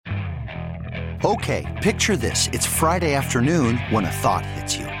Okay, picture this. It's Friday afternoon when a thought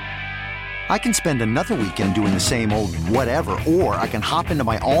hits you. I can spend another weekend doing the same old whatever, or I can hop into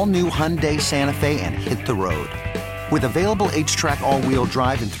my all-new Hyundai Santa Fe and hit the road. With available H-Track all-wheel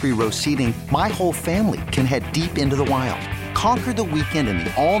drive and 3-row seating, my whole family can head deep into the wild. Conquer the weekend in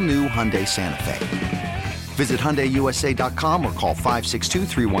the all-new Hyundai Santa Fe. Visit HyundaiUSA.com or call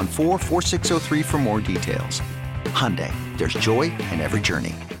 562-314-4603 for more details. Hyundai, there's joy in every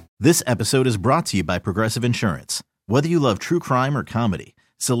journey. This episode is brought to you by Progressive Insurance. Whether you love true crime or comedy,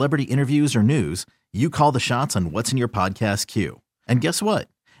 celebrity interviews or news, you call the shots on what's in your podcast queue. And guess what?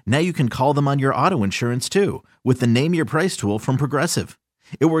 Now you can call them on your auto insurance too with the Name Your Price tool from Progressive.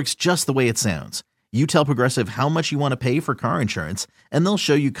 It works just the way it sounds. You tell Progressive how much you want to pay for car insurance, and they'll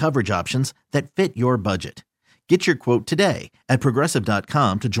show you coverage options that fit your budget. Get your quote today at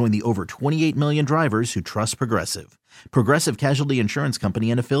Progressive.com to join the over 28 million drivers who trust Progressive. Progressive Casualty Insurance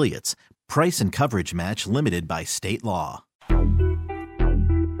Company and Affiliates. Price and coverage match limited by state law.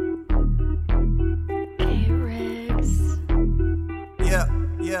 Yeah.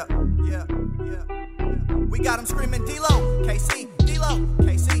 We got them screaming D-Lo, KC, D-Lo,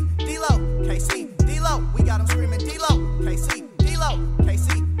 KC, D-Lo, KC, D-Lo. We got them screaming D-Lo, KC, D-Lo,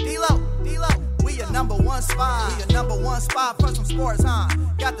 KC, D-Lo, D-Lo. We your number one spot. We your number one spot for some sports, huh?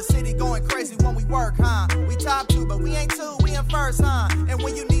 Got the city going crazy when we work, huh? We top 2, but we ain't 2, we in first, huh? And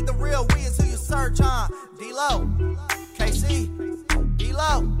when you need the real, we is who you search, huh? D-Lo, KC,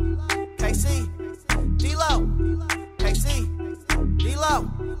 D-Lo, KC, D-Lo, KC,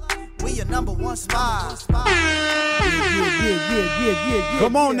 D-Lo. We your number one spot. Yeah.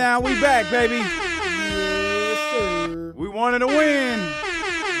 Come on now, we back, baby. Yes, sir. We wanted to win.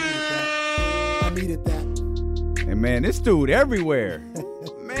 I needed that. And man, this dude everywhere.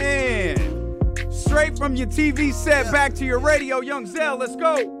 Man. Straight from your TV set back to your radio, Young Zell, let's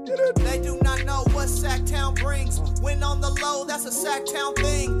go. They do not know what Sacktown brings. When on the low, that's a Sacktown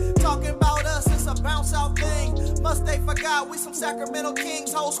thing. Talking about us, it's a bounce out thing. Must they forgot we some Sacramento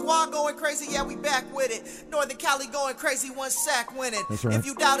Kings. Whole squad going crazy, yeah, we back with it. Northern Cali going crazy, one sack winning. Right. If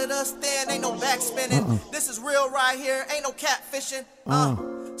you doubted us then, ain't no back spinning. This is real right here, ain't no catfishing.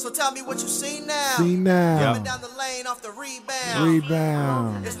 So tell me what you see now. See now. Coming down the lane off the rebound.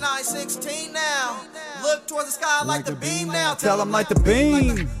 Rebound. It's 9-16 now. Look toward the sky like the beam now. Tell them like the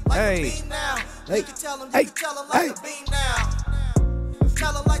beam. Like Hey. the beam now. Hey. You can tell them, Hey. you can tell them like Hey. the beam now.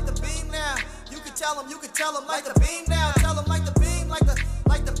 Tell them like the beam now. You can tell them like the beam now. Tell them like the beam, like the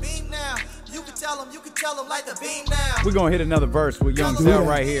beam now. You can tell them like the beam now. We're going to hit another verse with Young do Zell that.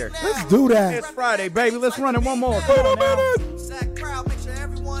 right here. Let's do that. It's Friday, baby. Let's run it one more. Come on now. Sack crowd, make sure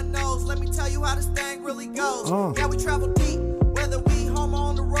everyone knows. Let me tell you how this thing really goes. Yeah, we travel deep, whether we home or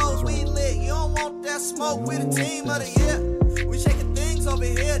on the roads, we lit. You don't want that smoke, we the team of the year. We shaking things over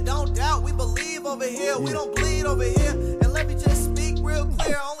here, don't doubt, we believe over here. We don't bleed over here. And let me just speak real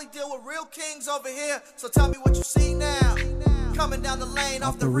clear, only deal with real kings over here. So tell me what you see now. Coming down the lane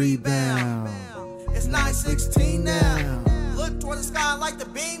off the rebound. It's 9-16 now. Look toward the sky like the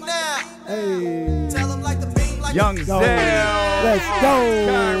beam now. Hey. Tell them like the beam, like Young the Zell. Let's go.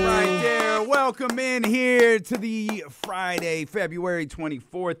 Guy right there. Welcome in here to the Friday, February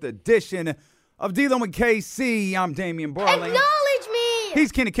 24th edition of Dealing with KC. I'm Damian Barling. Acknowledge me!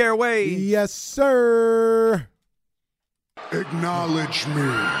 He's Kenny Caraway. Yes, sir. Acknowledge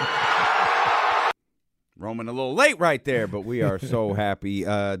me. Roman a little late right there, but we are so happy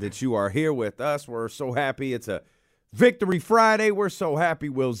that you are here with us. We're so happy it's a Victory Friday. We're so happy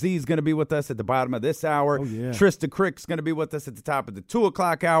Will Z's going to be with us at the bottom of this hour. Oh, yeah. Trista Crick's going to be with us at the top of the 2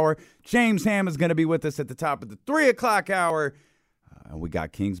 o'clock hour. James Ham is going to be with us at the top of the 3 o'clock hour. And we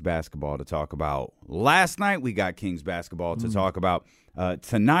got Kings basketball to talk about. Last night, we got Kings basketball to talk about.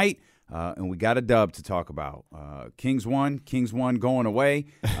 Tonight, and we got a dub to talk about. Kings won going away.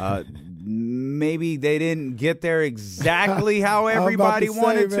 Maybe they didn't get there exactly how everybody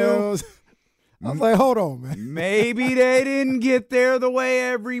wanted to. I was like, hold on, man. Maybe they didn't get there the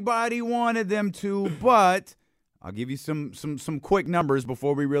way everybody wanted them to, but I'll give you some quick numbers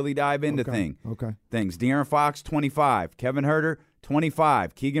before we really dive into things. De'Aaron Fox, 25. Kevin Huerter,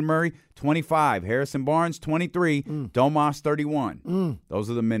 25. Keegan Murray, 25. Harrison Barnes, 23. Domas, 31. Those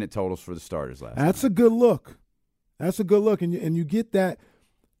are the minute totals for the starters last night. That's a good look. That's a good look, and you get that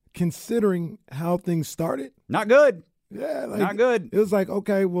considering how things started. Not good. Yeah, Not good. It was like,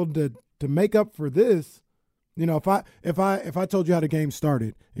 okay, well, to make up for this, you know, if I told you how the game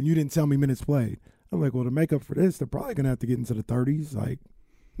started and you didn't tell me minutes played, I'm like, well, to make up for this, they're probably gonna have to get into the 30s, like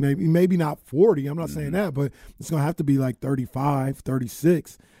maybe not 40. I'm not saying that, but it's gonna have to be like 35,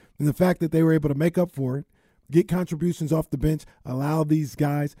 36. And the fact that they were able to make up for it, get contributions off the bench, allow these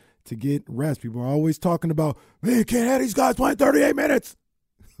guys to get rest. People are always talking about, man, you can't have these guys playing 38 minutes.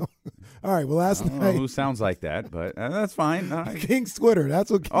 All right, well, last I don't night. know who sounds like that, but that's fine. King's Twitter.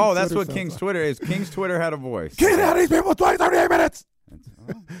 That's what King's Oh, that's Twitter what sounds King's like. Twitter is. King's Twitter had a voice. Can't have these people play 38 minutes.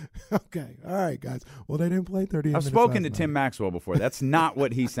 Oh. Okay, all right, guys. Well, they didn't play 38 I've minutes. spoken to last Tim night. Maxwell before. That's not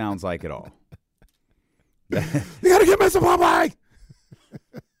what he sounds like at all. You got to give me some play.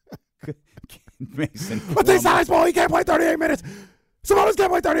 Mason. But these guys, well, he can't play 38 minutes. Sabonis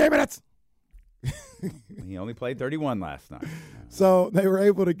can't play 38 minutes. He only played 31 last night. So they were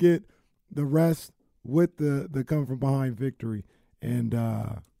able to get the rest with the come from behind victory, and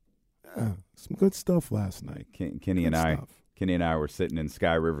some good stuff last night. Kenny Good and I, stuff. Kenny and I were sitting in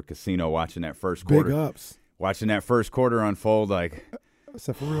Sky River Casino watching that first Big quarter. ups. Watching that first quarter unfold, like,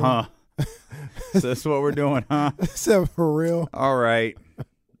 Except for real. huh? So that's what we're doing, huh? Except for real. All right,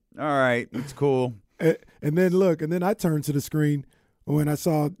 it's cool. And then I turned to the screen when I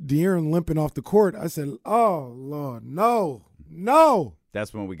saw De'Aaron limping off the court. I said, "Oh Lord, no."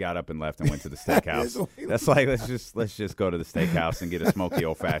 That's when we got up and left and went to the steakhouse. That's like let's just go to the steakhouse and get a smoky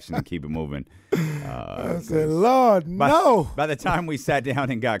old fashioned and keep it moving. I said, "Lord, no." By the time we sat down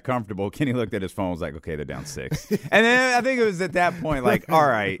and got comfortable, Kenny looked at his phone, was like, "Okay, they're down 6." And then I think it was at that point, like, "All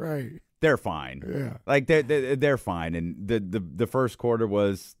right, Right. they're fine. Yeah. Like they're fine." And the first quarter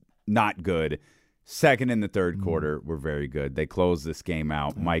was not good. Second and the third quarter were very good. They closed this game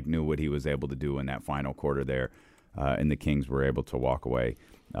out. Mike knew what he was able to do in that final quarter there. And the Kings were able to walk away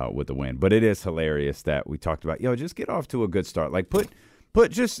with the win. But it is hilarious that we talked about, just get off to a good start. Like put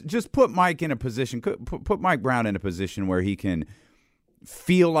Mike in a position, put Mike Brown in a position where he can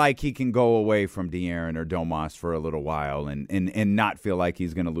feel like he can go away from De'Aaron or Domas for a little while and not feel like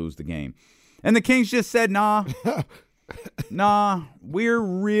he's going to lose the game. And the Kings just said, nah, we're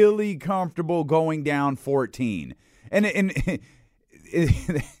really comfortable going down 14. And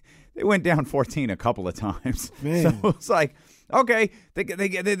they went down 14 a couple of times. Man. So it's like, okay,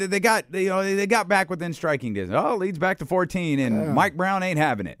 they got back within striking distance. Oh, leads back to 14, and Mike Brown ain't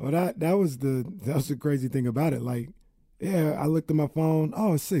having it. Well, that was the crazy thing about it. Like, yeah, I looked at my phone.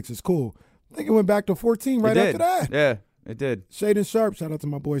 Oh, it's 6. It's cool. I think it went back to 14 right after that. Yeah, it did. Shaden Sharp, shout out to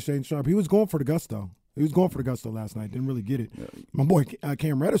my boy Shaden Sharp. He was going for the gusto. He was going for the gusto last night. Didn't really get it. My boy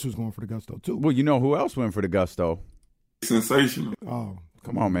Cam Reddish was going for the gusto too. Well, you know who else went for the gusto? Sensational. Oh,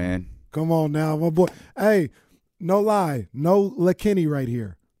 Come on, man. come on now, my boy. Hey, no lie, no LaKinney right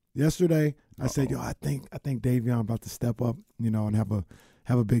here. Yesterday, I said, I think Davion about to step up, and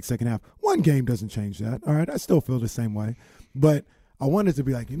have a big second half. One game doesn't change that. All right, I still feel the same way, but I wanted to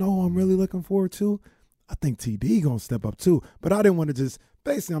be like, who I'm really looking forward to? I think TD gonna step up too, but I didn't want to just.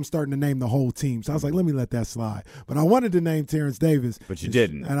 Basically, I'm starting to name the whole team, so I was like, let me let that slide. But I wanted to name Terrence Davis, But you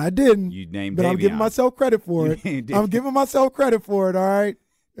didn't. and I didn't. You named but I'm Davion. giving myself credit for it. You did. I'm giving myself credit for it. All right,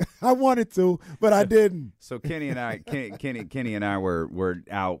 I wanted to, but I didn't. So Kenny and I were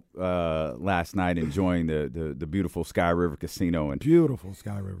out last night enjoying the beautiful Sky River Casino, and Beautiful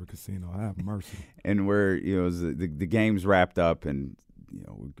Sky River Casino. I have mercy. we're the game's wrapped up, and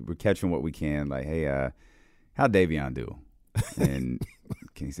we're catching what we can. Like, hey, how'd Davion do? And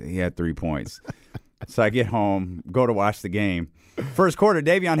Kenny said he had 3 points. So I get home, go to watch the game. First quarter,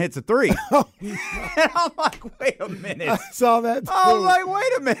 Davion hits a 3. And I'm like, wait a minute. I saw that. Too. I was like,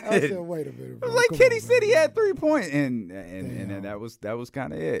 wait a minute. I said, wait a minute. I Bro. was like, Come Kenny on, said he man. had 3 points, and that was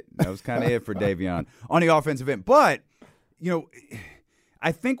kind of it. That was kind of it for Davion on the offensive end. But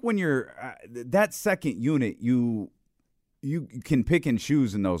I think when you're that second unit, you can pick and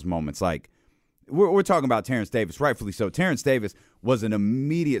choose in those moments. Like we're talking about Terrence Davis, rightfully so. Terrence Davis was an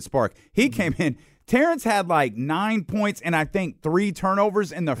immediate spark. He came in. Terrence had like 9 points and I think 3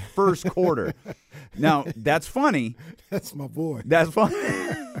 turnovers in the first quarter. Now that's funny. That's my boy. That's funny.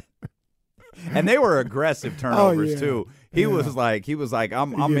 And they were aggressive turnovers yeah. too. He was like,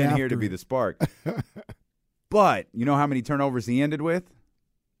 I'm in here to after be it. the spark. But you know how many turnovers he ended with?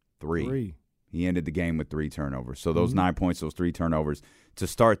 3. He ended the game with 3 turnovers. So those 9 points, those 3 turnovers to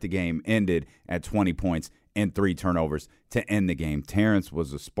start the game ended at 20 points and 3 turnovers to end the game. Terrence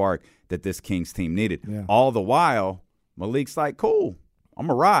was a spark that this Kings team needed. Yeah. All the while, Malik's like, cool, I'm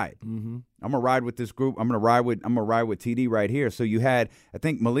gonna ride. Mm-hmm. I'm gonna ride with this group. I'm gonna ride with TD right here. So you had, I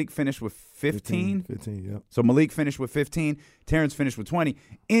think Malik finished with 15. 15, yep. So Malik finished with 15. Terrence finished with 20.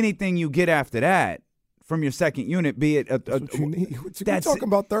 Anything you get after that from your second unit, be it That's what you need. We're that's talking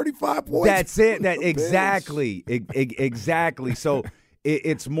about 35 points. that's it. That Bitch. exactly, exactly. So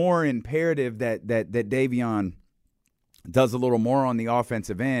it's more imperative that Davion does a little more on the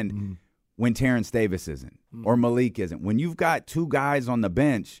offensive end when Terrence Davis isn't or Malik isn't. When you've got 2 guys on the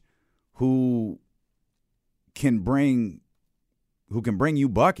bench who can bring you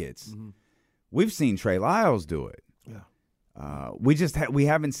buckets. We've seen Trey Lyles do it. Yeah. We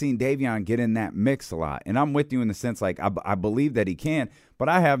haven't seen Davion get in that mix a lot. And I'm with you in the sense, like, I believe that he can, but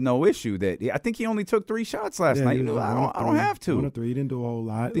I have no issue that I think he only took 3 shots last night. I don't have to. 1 or 3. He didn't do a whole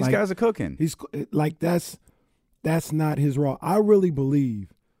lot. These guys are cooking. He's like, that's not his role. I really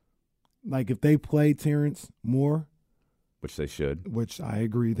believe, like, if they play Terrence more, which they should, which I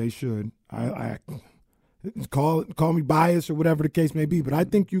agree they should. I call me biased or whatever the case may be, but I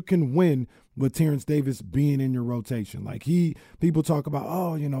think you can win with Terrence Davis being in your rotation. Like, people talk about,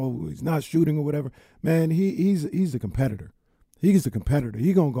 oh, he's not shooting or whatever. Man, he's a competitor. He's a competitor.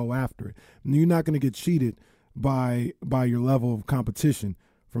 He's gonna go after it. And you're not gonna get cheated by your level of competition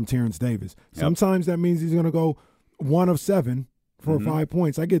from Terrence Davis. Yep. Sometimes that means he's gonna go 1 of 7 for 5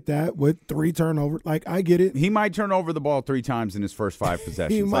 points. I get that with 3 turnovers. Like, I get it. He might turn over the ball 3 times in his first 5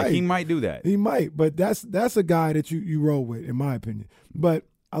 possessions. He might do that. He might, but that's a guy that you roll with, in my opinion. But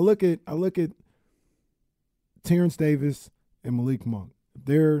I look at Terrence Davis and Malik Monk.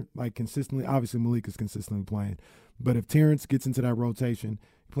 They're like consistently. Obviously, Malik is consistently playing, but if Terrence gets into that rotation,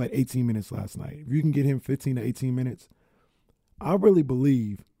 he played 18 minutes last night. If you can get him 15 to 18 minutes, I really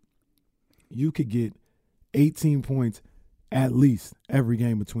believe you could get 18 points at least every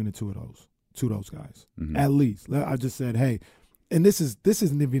game between the two of those guys. Mm-hmm. At least. I just said, hey, and this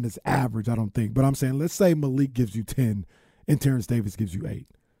isn't even his average, I don't think, but I'm saying, let's say Malik gives you 10 and Terrence Davis gives you 8.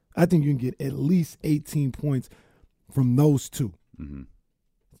 I think you can get at least 18 points from those two. Mm-hmm.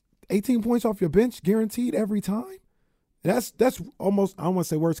 18 points off your bench guaranteed every time? That's almost, I don't want to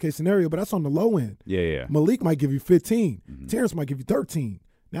say worst case scenario, but that's on the low end. Yeah. Malik might give you 15. Mm-hmm. Terrence might give you 13.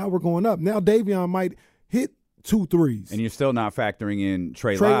 Now we're going up. Now Davion might hit 2 threes. And you're still not factoring in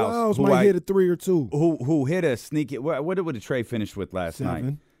Trey Lyles. Trey Lyles might hit a 3 or 2. Who hit a sneaky – what did Trey finish with last 7.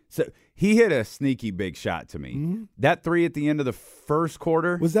 night? So he hit a sneaky big shot to me. Mm-hmm. That 3 at the end of the first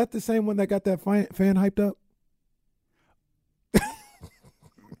quarter. Was that the same one that got that fan hyped up?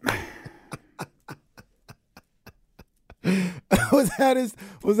 Was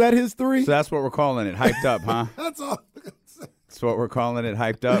that his 3? So that's what we're calling it, hyped up, huh? That's all. That's what we're calling it,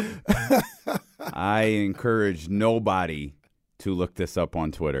 hyped up. I encourage nobody to look this up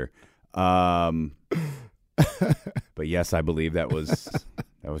on Twitter. But yes, I believe that was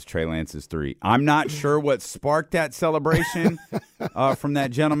Trey Lance's 3. I'm not sure what sparked that celebration from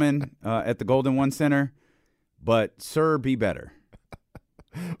that gentleman at the Golden One Center, but sir, be better.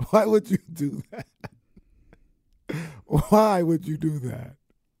 Why would you do that? Why would you do that?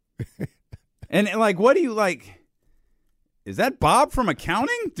 And like, what do you like? Is that Bob from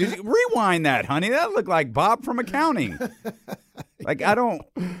accounting? Did you rewind that, honey? That looked like Bob from accounting. Like, I don't.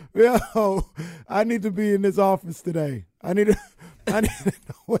 Yo, I need to be in this office today. I need to know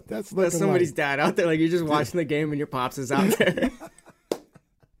what that's looking like. Somebody's dad out there, like you're just watching the game and your pops is out there.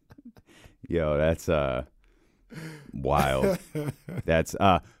 Yo, that's wild. That's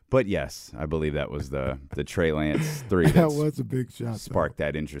but yes, I believe that was the Trey Lance 3. That was a big shot. Sparked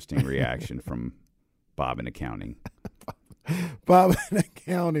that interesting reaction from Bob in accounting. Bob in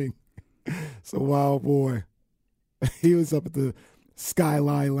accounting. It's a wild boy. He was up at the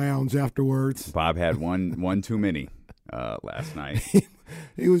Skyline Lounge afterwards. Bob had one too many last night.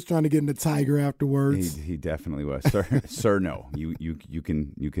 He was trying to get in the Tiger afterwards. He definitely was. Sir, no. You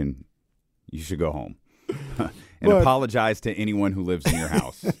should go home. And apologize to anyone who lives in your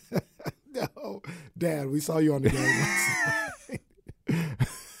house. No, Dad, we saw you on the game last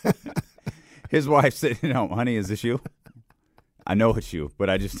night. His wife said, honey, is this you? I know it's you, but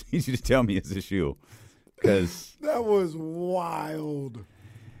I just need you to tell me, is this you? Because that was wild.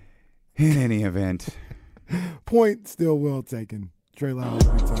 In any event. Point still well taken. Trey Lyles. You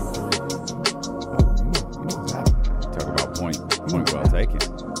know what's happening. Talk about point well taken.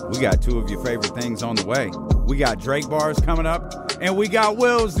 We got 2 of your favorite things on the way. We got Drake bars coming up, and we got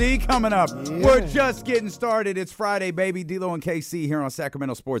Will Z coming up. Yeah. We're just getting started. It's Friday, baby. D-Lo and KC here on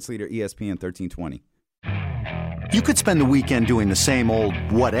Sacramento Sports Leader, ESPN 1320. You could spend the weekend doing the same old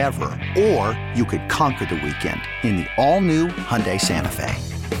whatever, or you could conquer the weekend in the all-new Hyundai Santa Fe.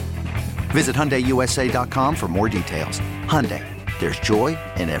 Visit HyundaiUSA.com for more details. Hyundai, there's joy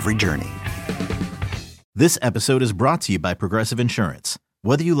in every journey. This episode is brought to you by Progressive Insurance.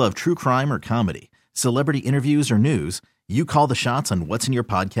 Whether you love true crime or comedy, celebrity interviews or news, you call the shots on what's in your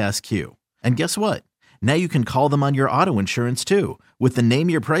podcast queue. And guess what? Now you can call them on your auto insurance too with the Name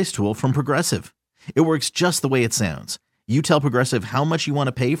Your Price tool from Progressive. It works just the way it sounds. You tell Progressive how much you want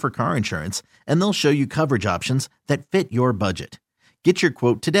to pay for car insurance, and they'll show you coverage options that fit your budget. Get your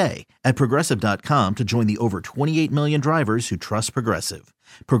quote today at Progressive.com to join the over 28 million drivers who trust Progressive.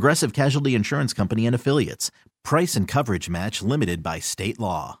 Progressive Casualty Insurance Company and Affiliates. Price and coverage match limited by state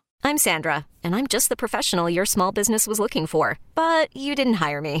law. I'm Sandra, and I'm just the professional your small business was looking for. But you didn't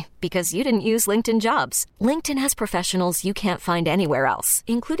hire me because you didn't use LinkedIn Jobs. LinkedIn has professionals you can't find anywhere else,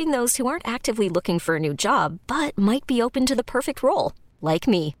 including those who aren't actively looking for a new job, but might be open to the perfect role, like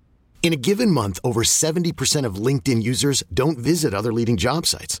me. In a given month, over 70% of LinkedIn users don't visit other leading job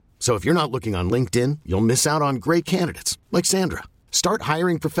sites. So if you're not looking on LinkedIn, you'll miss out on great candidates like Sandra. Start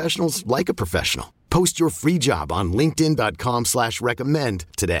hiring professionals like a professional. Post your free job on linkedin.com/recommend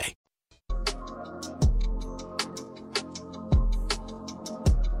today.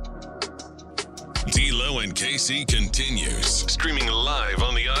 D'Lo and KC continues. Streaming live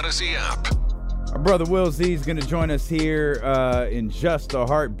on the Odyssey app. Our brother Will Z is going to join us here in just a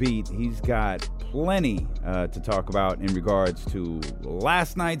heartbeat. He's got plenty to talk about in regards to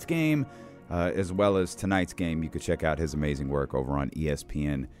last night's game as well as tonight's game. You could check out his amazing work over on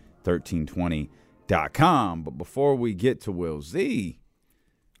ESPN1320.com. But before we get to Will Z,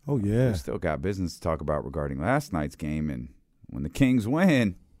 we still got business to talk about regarding last night's game. And when the Kings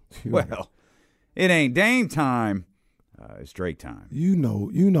win, well, it ain't Dame time. It's Drake time. You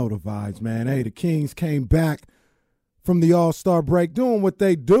know the vibes, man. Hey, the Kings came back from the All-Star break doing what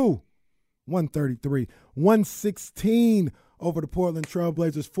they do. 133-116 over the Portland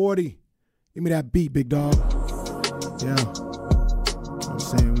Trailblazers. 40. Give me that beat, big dog. Yeah. I'm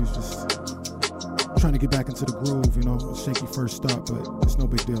saying we was just trying to get back into the groove, a shaky first start, but it's no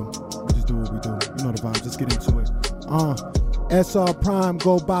big deal. We just do what we do. You know the vibes. Let's get into it. SR Prime,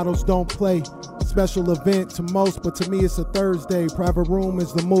 Gold Bottles Don't Play. Special event to most, but to me it's a Thursday. Private room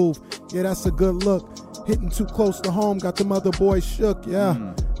is the move. Yeah, that's a good look. Hitting too close to home, got them other boys shook.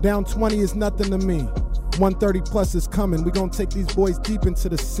 Yeah, down 20 is nothing to me. 130 plus is coming. We gonna take these boys deep into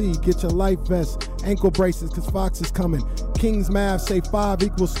the sea. Get your life vest, ankle braces, cause Fox is coming. King's math say 5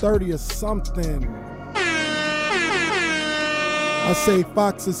 equals 30 or something. I say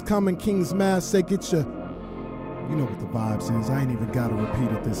Fox is coming. King's math say get your... You know what the vibes is. I ain't even got to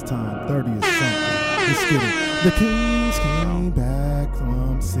repeat it this time. 30 is something. Let's get it. The Kings came back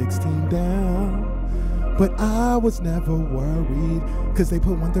from 16 down, but I was never worried because they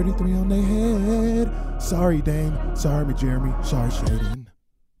put 133 on their head. Sorry, Dame. Sorry, Jeremy. Sorry, Shaden.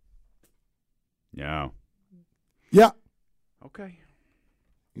 Yeah. Yeah. Okay.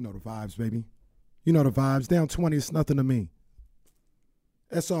 You know the vibes, baby. You know the vibes. Down 20 is nothing to me.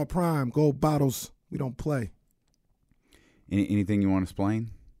 SR Prime, Gold Bottles, we don't play. Anything you want to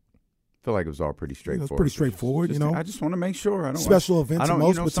explain? I feel like it was all pretty straightforward. It's pretty straightforward, I just want to make sure. Special event to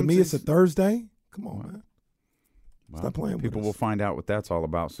most, but to me it's a Thursday. Come on, man. Stop playing with us. People will find out what that's all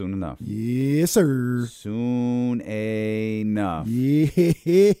about soon enough. Yes, sir. Soon enough.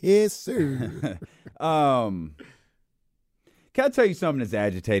 Yes, sir. Can I tell you something that's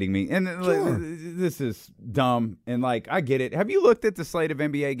agitating me? And Sure. This is dumb, and I get it. Have you looked at the slate of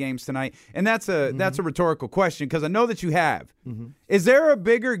NBA games tonight? And that's a rhetorical question because I know that you have. Mm-hmm. Is there a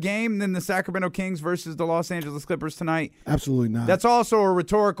bigger game than the Sacramento Kings versus the Los Angeles Clippers tonight? Absolutely not. That's also a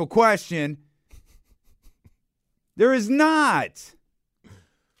rhetorical question. There is not.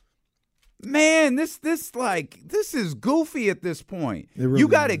 Man, this is goofy at this point. Really you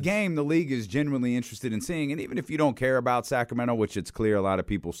got is. a game the league is genuinely interested in seeing, and even if you don't care about Sacramento, which it's clear a lot of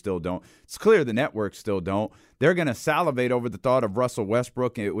people still don't, it's clear the network still don't, they're going to salivate over the thought of Russell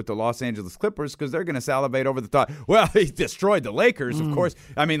Westbrook with the Los Angeles Clippers because they're going to salivate over the thought, well, he destroyed the Lakers, of course.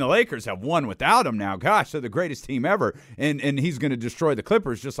 I mean, the Lakers have won without him now. Gosh, they're the greatest team ever, and he's going to destroy the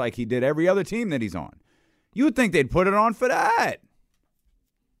Clippers just like he did every other team that he's on. You would think they'd put it on for that.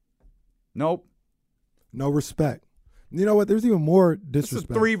 Nope. No respect. You know what? There's even more disrespect.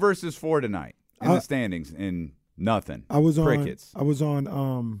 This is 3 versus 4 tonight in the standings, and nothing. Crickets. I was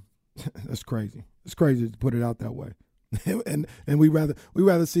on. That's crazy. It's crazy to put it out that way. and we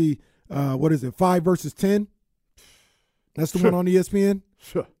rather see what is it? 5 versus 10. That's the one on ESPN.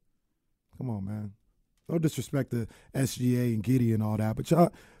 Sure. Come on, man. No disrespect to SGA and Giddey and all that, but you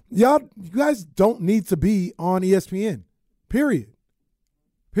guys don't need to be on ESPN. Period.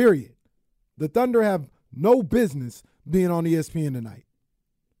 The Thunder have no business being on ESPN tonight.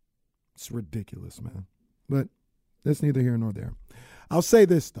 It's ridiculous, man. But that's neither here nor there. I'll say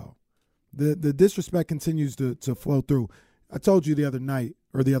this, though. The disrespect continues to flow through. I told you the other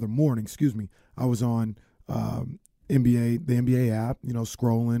morning, I was on the NBA app,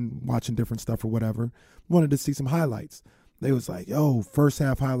 scrolling, watching different stuff or whatever. Wanted to see some highlights. They was like, first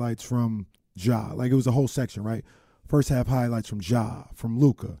half highlights from Ja. Like, it was a whole section, right? First half highlights from Ja, from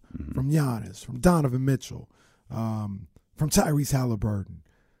Luka, from Giannis, from Donovan Mitchell, from Tyrese Halliburton.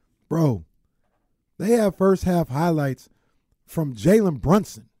 Bro, they have first half highlights from Jalen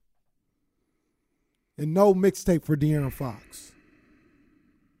Brunson. And no mixtape for De'Aaron Fox.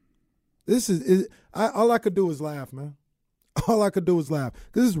 All I could do is laugh, man. All I could do is laugh.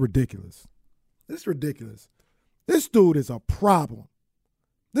 This is ridiculous. This is ridiculous. This dude is a problem.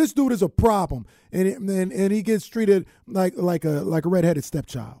 This dude is a problem. And he gets treated like a redheaded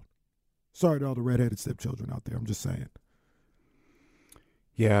stepchild. Sorry to all the redheaded stepchildren out there. I'm just saying.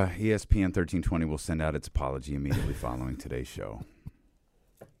 Yeah, ESPN 1320 will send out its apology immediately following today's show.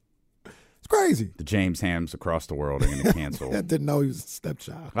 It's crazy. The James Hams across the world are going to cancel. I didn't know he was a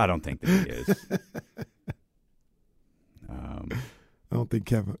stepchild. I don't think that he is. I don't think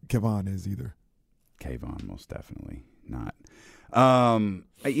Kevon is either. Kayvon, most definitely not. I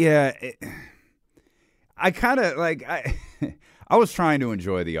kind of like I was trying to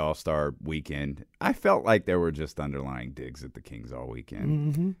enjoy the All-Star weekend. I felt like there were just underlying digs at the Kings all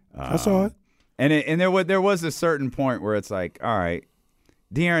weekend. Mm-hmm. I saw it. And there was a certain point where it's like, all right,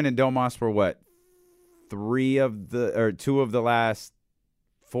 De'Aaron and Domas were what, 2 of the last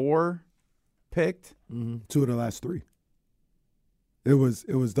 4 picked? Mm-hmm. 2 of the last 3. It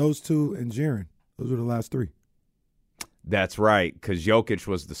was those 2 and Jaren. Those were the last 3. That's right, because Jokic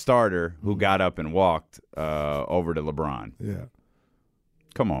was the starter who got up and walked over to LeBron. Yeah.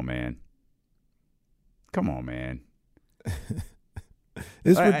 Come on, man.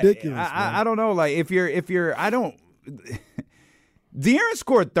 It's ridiculous. I don't know. Like if you're, I don't. De'Aaron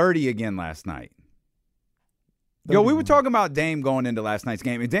scored 30 again last night. Yo, we were talking about Dame going into last night's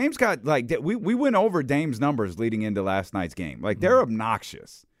game, and Dame's got like we went over Dame's numbers leading into last night's game. Like they're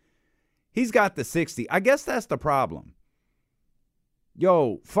obnoxious. He's got the 60. I guess that's the problem.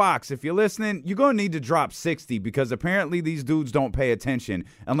 Yo, Fox, if you're listening, you're going to need to drop 60 because apparently these dudes don't pay attention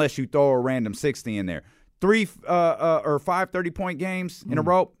unless you throw a random 60 in there. 3 or 5 30-point games in a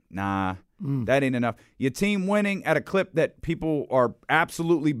row? Nah, that ain't enough. Your team winning at a clip that people are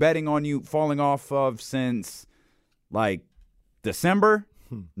absolutely betting on you falling off of since, like, December?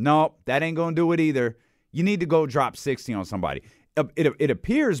 No, that ain't going to do it either. You need to go drop 60 on somebody. It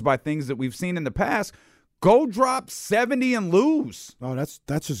appears by things that we've seen in the past, go drop 70 and lose. Oh, that's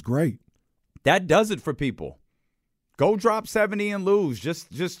just great. That does it for people. Go drop 70 and lose.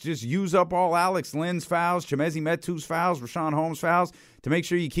 Just use up all Alex Lynn's fouls, Chimezie Metu's fouls, Rashawn Holmes' fouls to make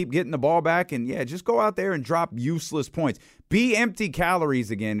sure you keep getting the ball back. And, yeah, just go out there and drop useless points. Be empty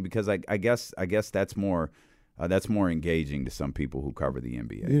calories again because I guess that's more engaging to some people who cover the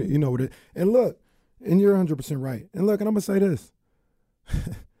NBA. You know what it – and look, and you're 100% right. And look, and I'm going to say this.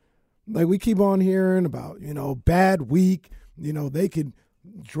 Like we keep on hearing about, bad week, they could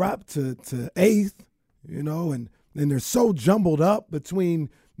drop to 8th, and they're so jumbled up between,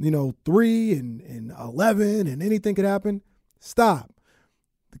 3 and 11 and anything could happen. Stop.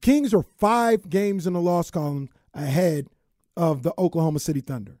 The Kings are 5 games in the loss column ahead of the Oklahoma City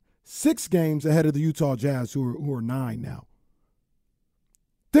Thunder. 6 games ahead of the Utah Jazz, who are 9 now.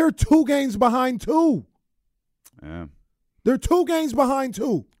 They're 2 games behind 2. Yeah. They're 2 games behind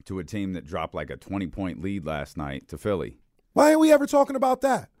 2. To a team that dropped like a 20-point lead last night to Philly. Why ain't we ever talking about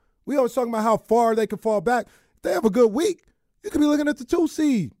that? We always talking about how far they can fall back. If they have a good week, you could be looking at the 2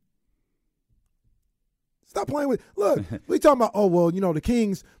 seed. Stop playing with – look, we talking about, the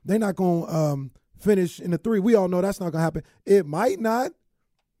Kings, they're not going to finish in the 3. We all know that's not going to happen. It might not.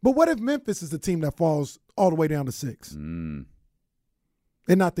 But what if Memphis is the team that falls all the way down to 6? And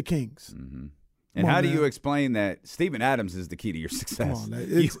not the Kings? Mm-hmm. And how do you explain that Steven Adams is the key to your success? Come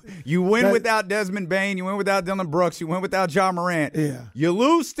on, you win without Desmond Bain. You win without Dylan Brooks. You win without Ja Morant. Yeah. You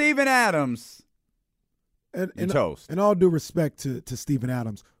lose Steven Adams. You're toast. And all due respect to Steven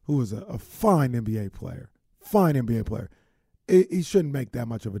Adams, who is a fine NBA player. Fine NBA player. He shouldn't make that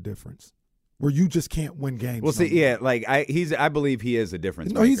much of a difference. Where you just can't win games. Well, see, yeah, like I believe he is a difference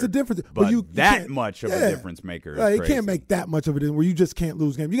maker. No, he's a difference. But you that much of a difference maker is he can't make that much of a difference where you just can't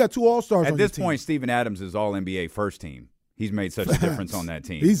lose games. You got 2 All-Stars on your team. At this point, Steven Adams is all-NBA first team. He's made such a difference on that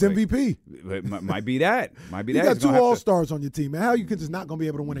team. He's MVP. It might be that. You got 2 All-Stars on your team, man. How you can just not going to be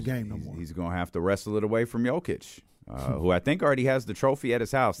able to win a game no more? He's going to have to wrestle it away from Jokic, who I think already has the trophy at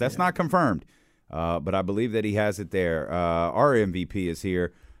his house. That's not confirmed, but I believe that he has it there. Our MVP is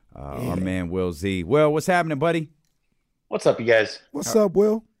here. Our man Will Z. Will, what's happening, buddy? What's up, you guys? What's up,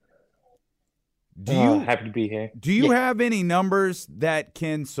 Will? Happy to be here. Do you have any numbers that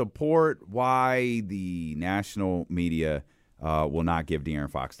can support why the national media will not give De'Aaron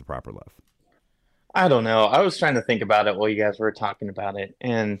Fox the proper love? I don't know. I was trying to think about it while you guys were talking about it,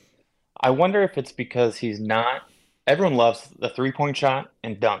 and I wonder if it's because he's not – everyone loves the three-point shot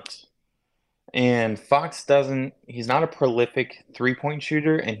and dunks. And Fox doesn't – he's not a prolific three-point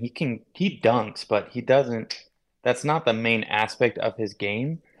shooter, and he dunks, but he doesn't That's not the main aspect of his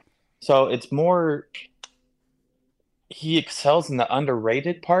game. So it's more he excels in the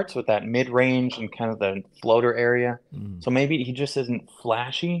underrated parts with that mid-range and kind of the floater area. So maybe he just isn't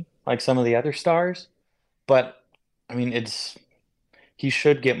flashy like some of the other stars. But, I mean, he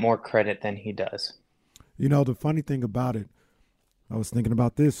should get more credit than he does. You know, the funny thing about it, I was thinking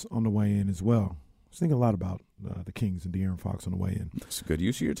about this on the way in as well. I was thinking a lot about the Kings and De'Aaron Fox on the way in. It's a good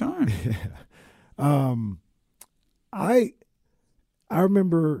use of your time. I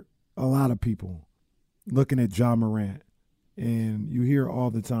remember a lot of people looking at Ja Morant, and you hear all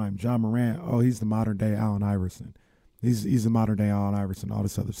the time, Ja Morant, oh, he's the modern-day Allen Iverson. He's the modern-day Allen Iverson, all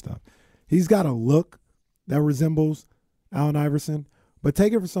this other stuff. He's got a look that resembles Allen Iverson, but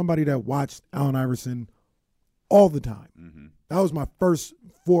take it from somebody that watched Allen Iverson all the time. Mm-hmm. That was my first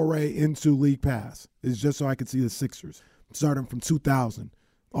foray into League Pass, is just so I could see the Sixers, starting from 2000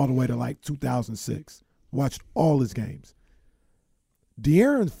 all the way to like 2006. Watched all his games.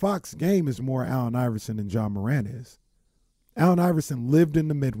 De'Aaron Fox's game is more Allen Iverson than Ja Morant is. Allen Iverson lived in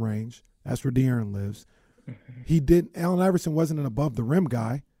the mid-range. That's where De'Aaron lives. Allen Iverson wasn't an above-the-rim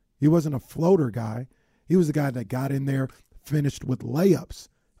guy. He wasn't a floater guy. He was a guy that got in there, finished with layups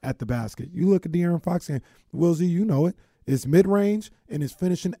at the basket. You look at De'Aaron Fox and Willsy, you know it. It's mid-range and it's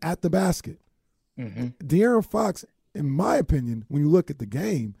finishing at the basket. Mm-hmm. De'Aaron Fox, in my opinion, when you look at the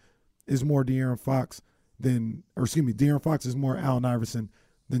game, is more De'Aaron Fox De'Aaron Fox is more Allen Iverson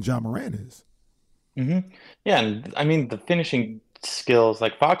than Ja Morant is. Mm-hmm. Yeah, and I mean the finishing skills,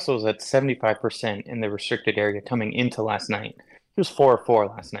 like Fox was at 75% in the restricted area coming into last night. He was 4 of 4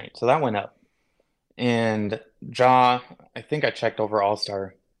 last night, so that went up. And Ja, I think I checked over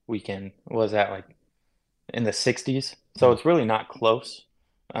All-Star weekend, was at like in the 60s. So it's really not close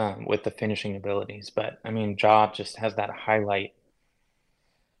with the finishing abilities. But I mean, Ja just has that highlight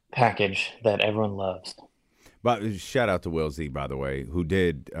package that everyone loves. But shout out to Will Z, by the way, who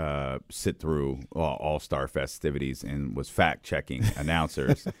did sit through All-Star festivities and was fact-checking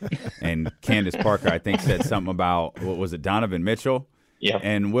announcers. And Candace Parker, I think, said something about, what was it, Donovan Mitchell? Yeah.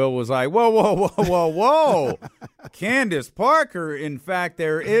 And Will was like, whoa. Candace Parker, in fact,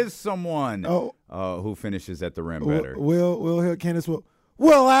 there is someone who finishes at the rim better.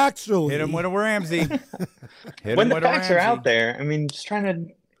 Will actually. Hit him with a Ramsey. When the facts are out there, I mean, just trying to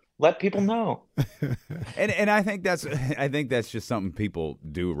let people know. And I think that's just something people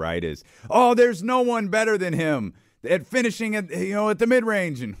do, right? Is, oh, there's no one better than him at finishing at the mid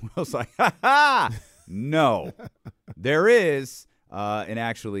range. And Will's like, no, there is. And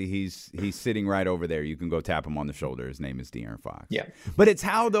actually, he's sitting right over there. You can go tap him on the shoulder. His name is De'Aaron Fox. Yeah, but it's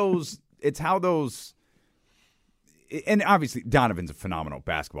how those. And obviously, Donovan's a phenomenal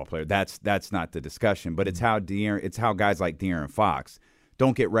basketball player. That's not the discussion. But it's how guys like De'Aaron Fox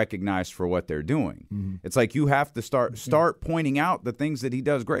don't get recognized for what they're doing. Mm-hmm. It's like you have to start pointing out the things that he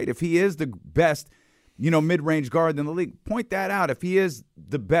does great. If he is the best, mid-range guard in the league, point that out. If he is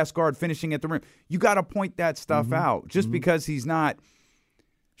the best guard finishing at the rim, you got to point that stuff out. Just because he's not.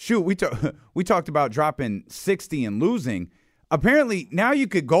 Shoot, we talked about dropping 60 and losing. Apparently, now you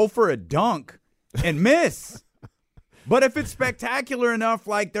could go for a dunk and miss. But if it's spectacular enough,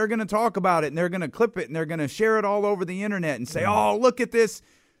 like, they're going to talk about it and they're going to clip it and they're going to share it all over the internet and say, oh, look at this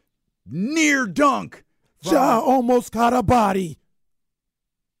near dunk. Ja almost caught a body.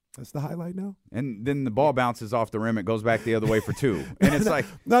 That's the highlight now? And then the ball bounces off the rim. It goes back the other way for 2. And it's like.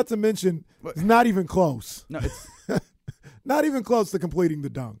 Not to mention, it's not even close. No, it's not even close to completing the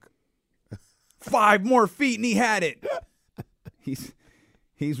dunk. 5 more feet and he had it.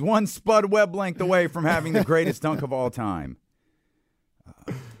 He's one Spud Webb length away from having the greatest dunk of all time.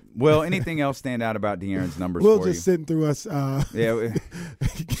 Will, anything else stand out about De'Aaron's numbers Will for you? Just sitting through us.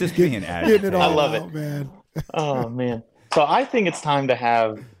 Just being agitated. I love it, man. Oh, man. So I think it's time to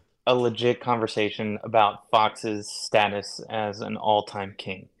have a legit conversation about Fox's status as an all-time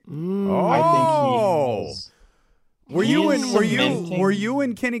king. I think he's... Were you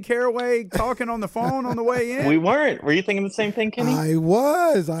and Kenny Caraway talking on the phone on the way in? We weren't. Were you thinking the same thing, Kenny? I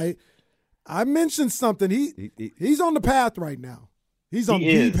was. I mentioned something. He's on the path right now. He's on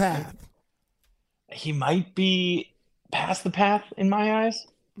the path. He might be past the path in my eyes.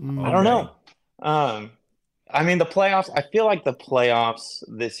 I don't know. I mean, the playoffs. I feel like the playoffs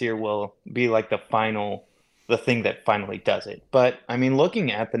this year will be like the thing that finally does it. But I mean,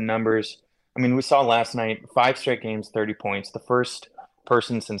 looking at the numbers. I mean, we saw last night 5 straight games, 30 points. The first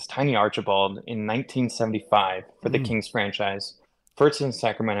person since Tiny Archibald in 1975 for the Kings franchise. First in the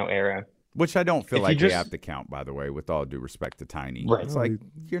Sacramento era. Which I don't feel like we have to count, by the way, with all due respect to Tiny. Right. It's like,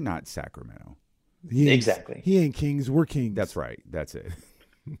 you're not Sacramento. Exactly. He ain't Kings. We're Kings. That's right. That's it.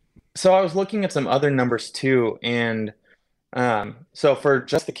 So I was looking at some other numbers too, and so for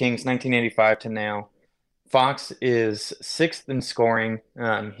just the Kings, 1985 to now, Fox is sixth in scoring.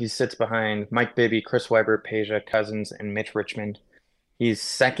 He sits behind Mike Bibby, Chris Webber, Peja Cousins, and Mitch Richmond. He's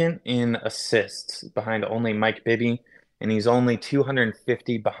second in assists behind only Mike Bibby, and he's only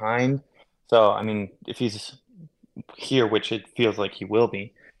 250 behind. So, I mean, if he's here, which it feels like he will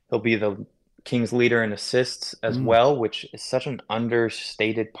be, he'll be the Kings leader in assists as well, which is such an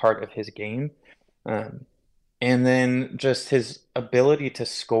understated part of his game. Um, and then just his ability to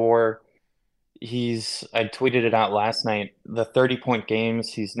score. I tweeted it out last night, the 30-point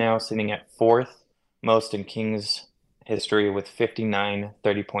games, he's now sitting at fourth most in Kings history with 59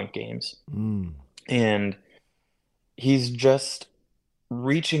 30-point games. And he's just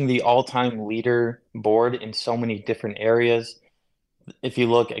reaching the all-time leader board in so many different areas. If you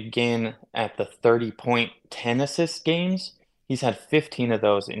look again at the 30-point 10 assist games, he's had 15 of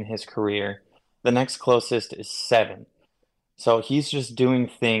those in his career. The next closest is 7. So he's just doing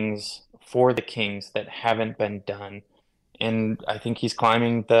things for the Kings that haven't been done. And I think he's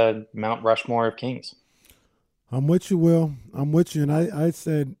climbing the Mount Rushmore of Kings. I'm with you, Will. I'm with you. And I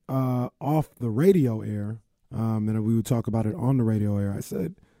said off the radio air, and we would talk about it on the radio air, I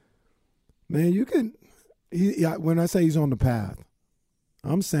said, man, when I say he's on the path,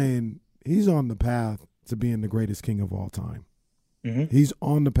 I'm saying he's on the path to being the greatest king of all time. Mm-hmm. He's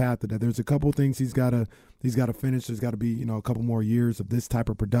on the path to that. There's a couple things he's got to finish. There's got to be a couple more years of this type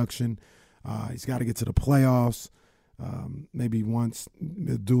of production. He's got to get to the playoffs. Maybe once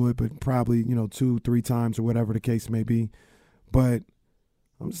do it, but probably 2-3 times or whatever the case may be. But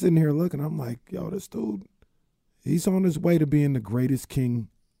I'm sitting here looking. I'm like, yo, this dude, he's on his way to being the greatest king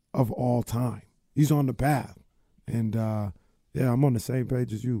of all time. He's on the path, and I'm on the same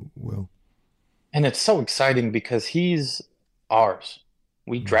page as you, Will. And it's so exciting because he's ours.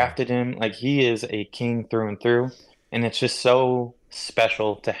 We drafted him. Like, he is a king through and through, and it's just so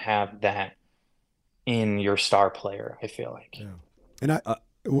special to have that in your star player, I feel like. Yeah. And I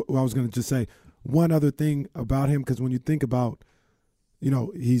was going to just say one other thing about him, because when you think about,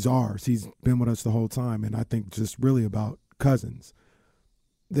 he's ours. He's been with us the whole time, and I think just really about Cousins.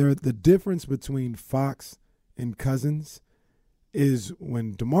 The difference between Fox and Cousins is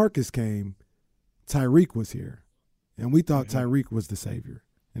when DeMarcus came, Tyreek was here. And we thought Tyreek was the savior,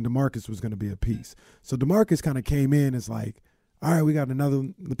 and DeMarcus was going to be a piece. So DeMarcus kind of came in as like, all right, we got another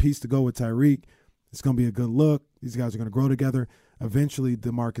piece to go with Tyreek. It's going to be a good look. These guys are going to grow together. Eventually,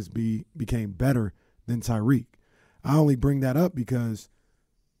 DeMarcus became better than Tyreek. I only bring that up because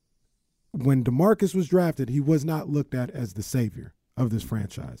when DeMarcus was drafted, he was not looked at as the savior of this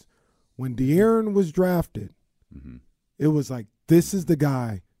franchise. When De'Aaron was drafted, it was like, this is the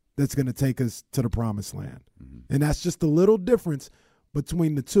guy that's going to take us to the promised land. And that's just a little difference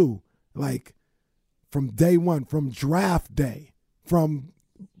between the two. Like, from day one, from draft day, from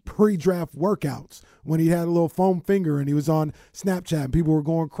pre-draft workouts, when he had a little foam finger and he was on Snapchat and people were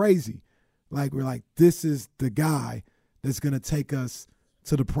going crazy. Like, we're like, this is the guy that's going to take us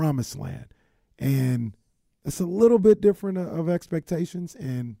to the promised land. And it's a little bit different of expectations,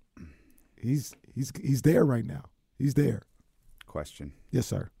 and he's there right now. He's there. Question. Yes,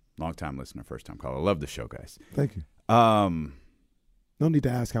 sir. Long-time listener, first-time caller. Love the show, guys. Thank you. No need to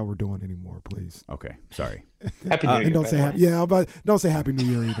ask how we're doing anymore, please. Okay, sorry. Happy New Year. And don't say don't say Happy New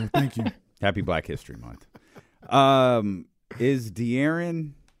Year either. Thank you. Happy Black History Month. Is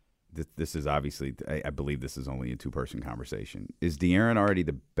De'Aaron? This is obviously, I believe this is only a two-person conversation. Is De'Aaron already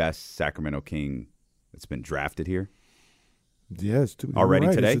the best Sacramento King that's been drafted here? Yes, already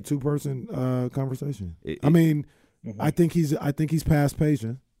right. today. It's a two-person conversation. I think he's past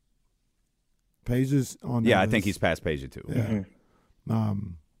Peja. Peja's on. Yeah, I list. think he's past Peja too. Yeah.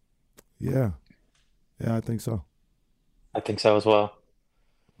 Yeah, I think so. I think so as well.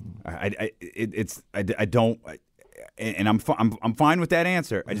 I'm fine with that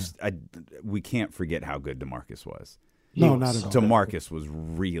answer. We can't forget how good DeMarcus was. Not at all. DeMarcus was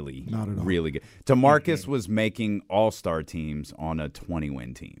really, not at all. really good. DeMarcus was making all-star teams on a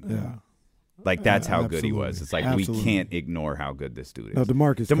 20-win team. Yeah. Like, that's how good he was. It's like, we can't ignore how good this dude is. No,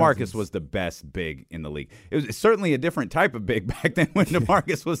 DeMarcus was the best big in the league. It was certainly a different type of big back then when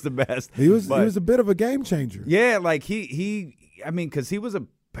DeMarcus was the best. He was a bit of a game changer. Yeah, like because he was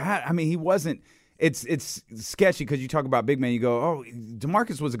he wasn't. It's sketchy because you talk about big man, you go, oh,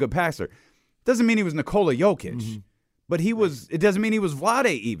 DeMarcus was a good passer. Doesn't mean he was Nikola Jokic. But he was. It doesn't mean he was Vlade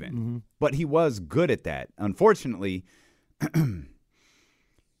even. But he was good at that. Unfortunately,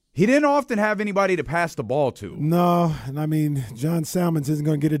 he didn't often have anybody to pass the ball to. No, and John Salmons isn't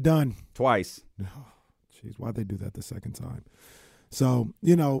going to get it done. Twice. Oh, jeez, why'd they do that the second time? So,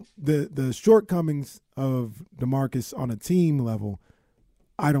 the shortcomings of DeMarcus on a team level,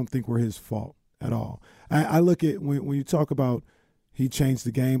 I don't think were his fault at all. I look at when you talk about he changed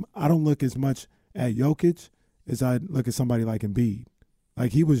the game, I don't look as much at Jokic as I look at somebody like Embiid.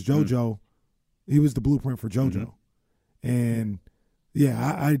 Like he was JoJo. He was the blueprint for JoJo. And,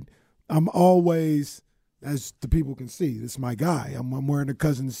 yeah, I'm always, as the people can see, this is my guy. I'm wearing a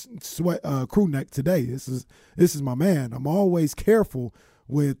Cousins crew neck today. This is my man. I'm always careful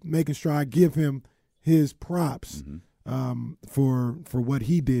with making sure I give him his props for what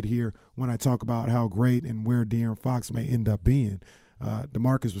he did here when I talk about how great and where De'Aaron Fox may end up being.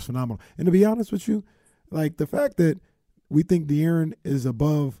 DeMarcus was phenomenal. And to be honest with you, like the fact that we think De'Aaron is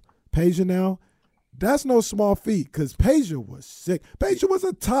above Peja now, that's no small feat because Peja was sick. Peja was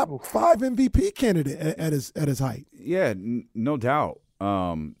a top 5 MVP candidate at his height. Yeah, no doubt.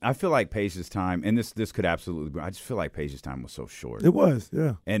 I feel like Peja's time, and this could absolutely be, I just feel like Peja's time was so short. It was,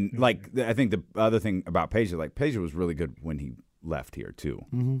 yeah. And, like, I think the other thing about Peja, like, Peja was really good when he left here,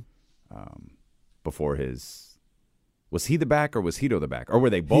 too. Before his – was he the back or was Hito the back? Or were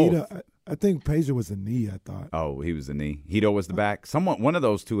they both? I think Peja was the knee, I thought. Oh, he was the knee. Hito was the back? One of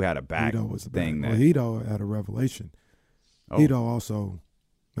those two had a back Hito was the thing. Back. Well, Hito had a revelation. Hito also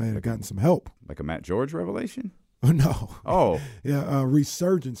may have gotten some help. Like a Matt George revelation? No. Oh. Yeah,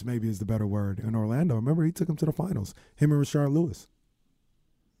 resurgence maybe is the better word in Orlando. Remember, he took him to the finals, him and Rashard Lewis.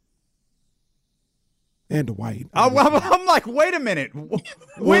 And Dwight. I'm like, wait a minute.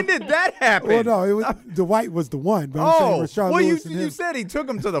 When did that happen? Well, no, Dwight was the one. But I'm saying Rashard Lewis you said he took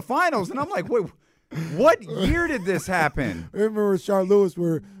him to the finals, and I'm like, wait, what year did this happen? Remember, Rashard Lewis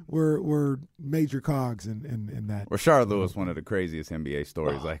were major cogs in that. Rashard Lewis, one of the craziest NBA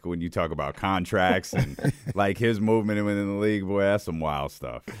stories. Like when you talk about contracts and like his movement within the league, boy, that's some wild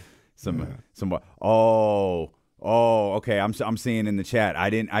stuff. Oh, okay. I'm seeing in the chat. I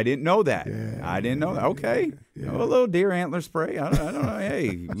didn't know that. Yeah, I didn't know that. Okay, a little deer antler spray. I don't know.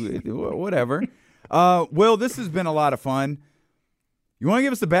 Hey, whatever. Will, this has been a lot of fun. You want to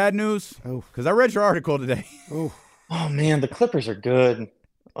give us the bad news? Oh, because I read your article today. Oh man, the Clippers are good.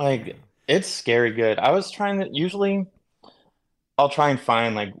 Like it's scary good. I was trying to. Usually, I'll try and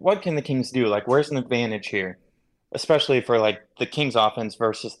find like what can the Kings do? Like where's an advantage here, especially for like the Kings offense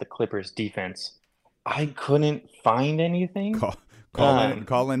versus the Clippers defense. I couldn't find anything.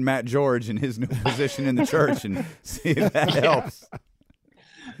 Call in Matt George in his new position in the church and see if that helps.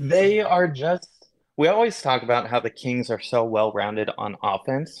 They are just – we always talk about how the Kings are so well-rounded on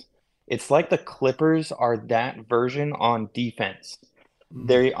offense. It's like the Clippers are that version on defense.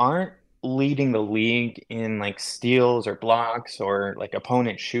 They aren't leading the league in like steals or blocks or like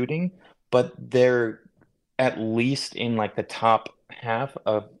opponent shooting, but they're at least in like the top half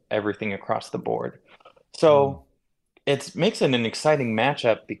of everything across the board. So it makes it an exciting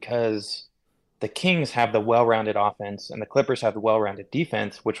matchup because the Kings have the well-rounded offense and the Clippers have the well-rounded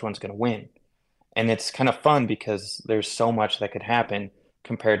defense. Which one's going to win? And it's kind of fun because there's so much that could happen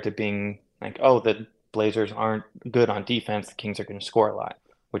compared to being like, oh, the Blazers aren't good on defense. The Kings are going to score a lot,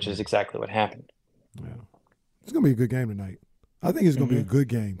 which is exactly what happened. Yeah. It's going to be a good game tonight. I think it's going to be a good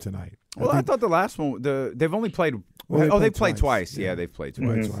game tonight. Well, I thought the last one, they've only played. They played twice. Yeah, they've played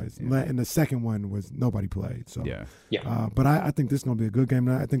twice. Yeah. And the second one was nobody played. So yeah. But I think this is going to be a good game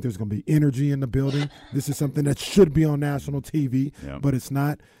tonight. I think there's going to be energy in the building. This is something that should be on national TV, but it's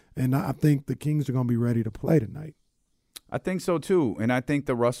not. And I think the Kings are going to be ready to play tonight. I think so too, and I think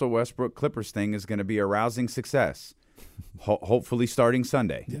the Russell Westbrook Clippers thing is going to be a rousing success. Hopefully, starting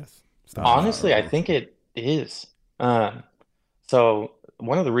Sunday. Yes. Honestly, I think it is. So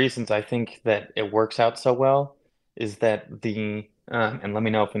one of the reasons I think that it works out so well is that and let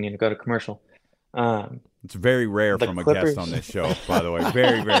me know if we need to go to commercial. It's very rare from a guest on this show, by the way.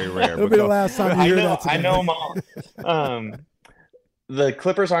 Very, very rare. It'll be the last time you hear that today. I know them all. The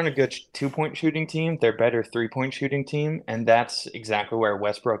Clippers aren't a good two-point shooting team. They're a better three-point shooting team, and that's exactly where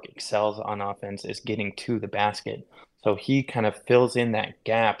Westbrook excels on offense, is getting to the basket. So he kind of fills in that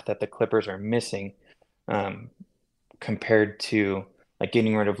gap that the Clippers are missing, compared to like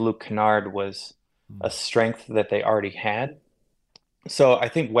getting rid of Luke Kennard was a strength that they already had. So I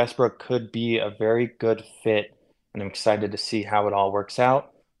think Westbrook could be a very good fit, and I'm excited to see how it all works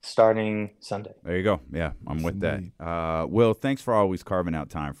out starting Sunday. There you go. Yeah, I'm with that. Will, thanks for always carving out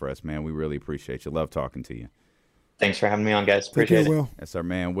time for us, man. We really appreciate you. Love talking to you. Thanks for having me on, guys. Appreciate it. Will. That's our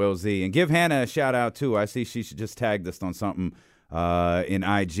man, Will Z. And give Hannah a shout-out, too. I see she just tagged us on something in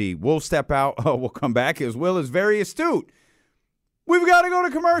IG. We'll step out. We'll come back, as Will is very astute. We've got to go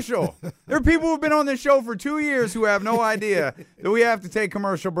to commercial. There are people who've been on this show for 2 years who have no idea that we have to take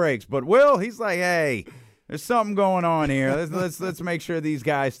commercial breaks. But Will, he's like, hey, There's something going on here. Let's make sure these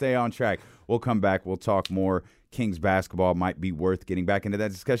guys stay on track. We'll come back. We'll talk more. Kings basketball might be worth getting back into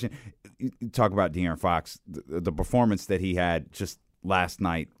that discussion. You talk about De'Aaron Fox, the performance that he had just last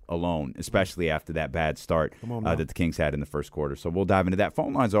night alone, especially after that bad start that the Kings had in the first quarter. So we'll dive into that.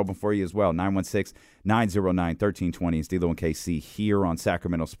 Phone line's open for you as well. 916-909-1320 is D'Lo and KC here on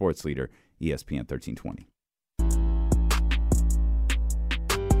Sacramento Sports Leader, ESPN 1320.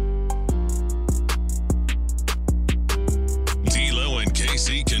 D'Lo and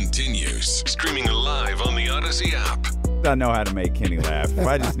KC continues. Streaming live on the Odyssey app. I know how to make Kenny laugh. If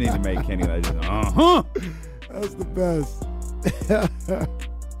I just need to make Kenny laugh, That's the best.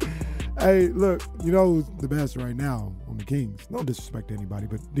 Hey, look, you know who's the best right now on the Kings? No disrespect to anybody,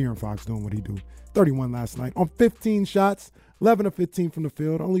 but De'Aaron Fox doing what he do. 31 last night on 15 shots, 11 of 15 from the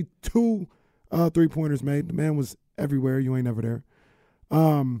field, only 2 3-pointers made. The man was everywhere. You ain't never there.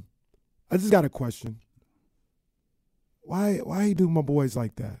 I just got a question. Why he do my boys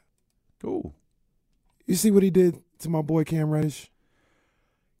like that? Cool. You see what he did to my boy Cam Reddish?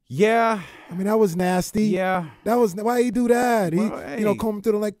 Yeah. I mean, that was nasty. Yeah. That was, why he do that? Well, He, come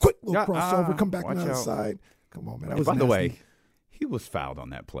through the lane, quick little crossover, come back on the other out. side. Come on, man. That was By nasty. the way, he was fouled on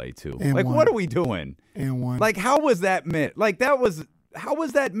that play, too. And like, one. what are we doing? And one. Like, how was that missed? Like, how was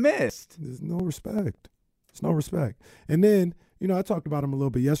that missed? There's no respect. There's no respect. And then, I talked about him a little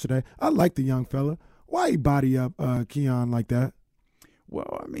bit yesterday. I like the young fella. Why he body up Keon like that?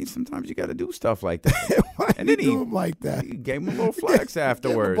 Well, I mean, sometimes you got to do stuff like that. Why And he then do him like that? He gave him a little flex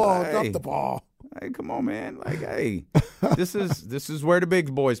afterwards. Drop the ball. Hey, come on, man. Like, hey, this is where the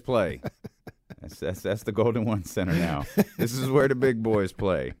big boys play. That's the Golden One Center now. This is where the big boys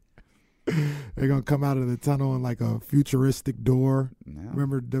play. They're going to come out of the tunnel in like a futuristic door. No.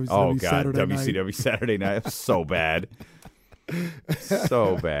 Remember WCW Saturday night? WCW Saturday night. It was so bad.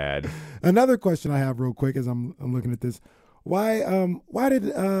 So bad. Another question I have real quick as I'm looking at this. Why did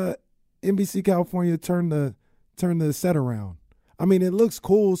NBC California turn the set around? I mean, it looks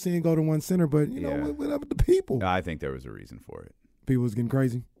cool seeing Golden One Center, but what up with the people? I think there was a reason for it. People was getting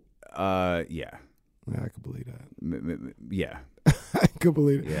crazy. Yeah. I could believe that. Yeah. I could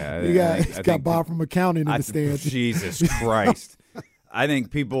believe it. Yeah. He's got Bob from accounting in the stands. Jesus Christ. I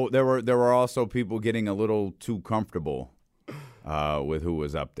think there were also people getting a little too comfortable with who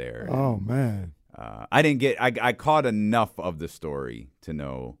was up there. Oh man. I caught enough of the story to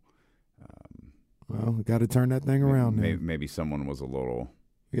know. Well, we got to turn that thing around. Maybe someone was a little.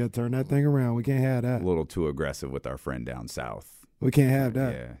 We got to turn that thing around. We can't have that. A little too aggressive with our friend down south. We can't have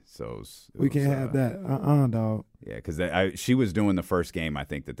that. Yeah, so we can't have that. Dog. Yeah, because she was doing the first game. I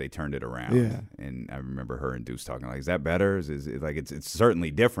think that they turned it around. Yeah, and I remember her and Deuce talking like, "Is that better? Is it like it's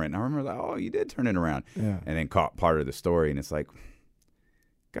certainly different?" And I remember like, "Oh, you did turn it around." Yeah, and then caught part of the story, and it's like,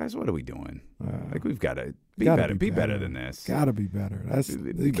 guys, what are we doing? Like we've got to be better. Be better than this. Got to be better.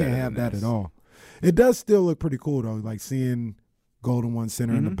 You can't have that at all. It does still look pretty cool though, like seeing Golden One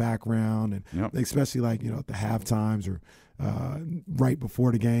Center in the background, and especially like at the half times or right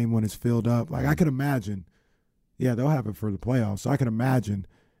before the game when it's filled up. Like I could imagine, they'll have it for the playoffs. So I can imagine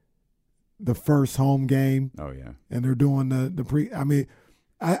the first home game. Oh yeah, and they're doing the pre. I mean,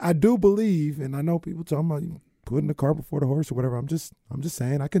 I do believe, and I know people talking about putting the cart before the horse or whatever. I'm just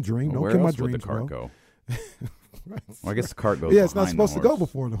saying I can dream. Don't where kill my else would dreams, the cart bro. go? Well, I guess the cart goes. Yeah, it's not supposed to go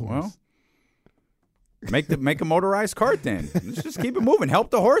before the horse. Well, make a motorized cart then. Let's just keep it moving. Help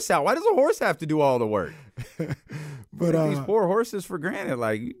the horse out. Why does a horse have to do all the work? But these poor horses for granted,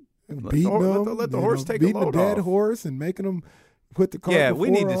 like beating them, let the horse take a load beating a dead off. horse and making them put the cart. Yeah, before, we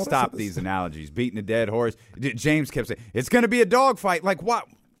need to stop these analogies. Beating a dead horse. James kept saying it's going to be a dog fight. Like what?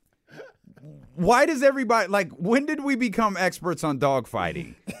 Why does everybody like? When did we become experts on dog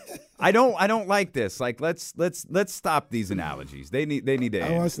fighting? I don't like this. Like let's stop these analogies. They need to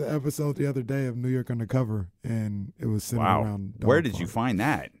end. I watched the episode the other day of New York Undercover, and it was centered around dog Where did fight. you find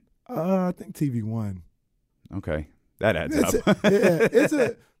that? I think TV One. Okay, that adds up. It's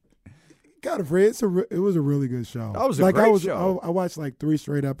a it was a really good show. That was a great show. I watched like 3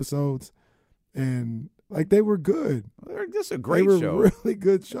 straight episodes, and like they were good. They're just a great show. They were really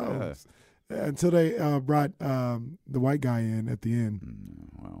good shows. Until they brought the white guy in at the end.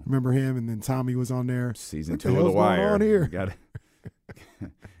 Wow. Remember him? And then Tommy was on there. Season 2 of The Wire. On here? Got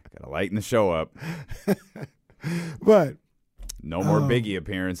to lighten the show up. But no more Biggie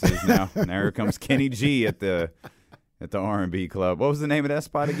appearances now. Now here comes Kenny G at the R&B club. What was the name of that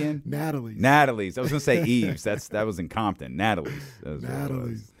spot again? Natalie's. I was going to say Eve's. That was in Compton. Natalie's.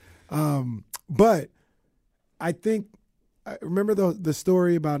 Natalie's. But I think I remember the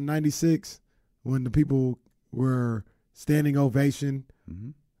story about '96 when the people were standing ovation,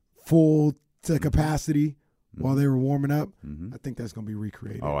 full to capacity while they were warming up. Mhm. I think that's going to be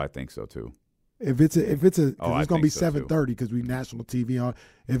recreated. Oh, I think so too. If it's a, Oh, it's I going to think be so, too. 7:30 because we national TV on.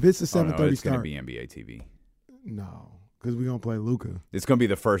 If it's a 7:30 Oh, no, it's going to start, be NBA TV. no, because we're going to play Luka. It's going to be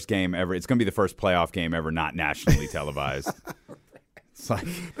the first game ever. It's going to be the first playoff game ever not nationally televised. It's like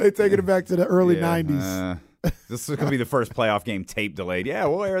They taking it back to the early yeah, 90s. This is going to be the first playoff game tape delayed. Yeah,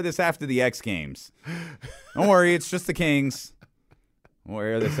 we'll air this after the X Games. Don't worry, it's just the Kings. We'll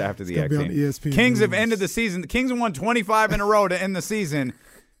air this after the gonna X be on Games. ESPN Kings have News. ended the season. The Kings have won 25 in a row to end the season.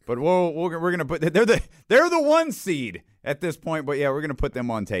 But we're going to put they're the 1 seed at this point. But yeah, we're going to put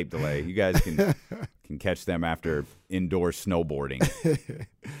them on tape delay. You guys can catch them after indoor snowboarding.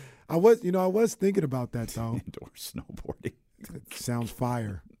 I was thinking about that though. Indoor snowboarding. It sounds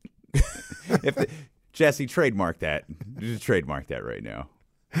fire. Jesse, trademark that. Just trademark that right now.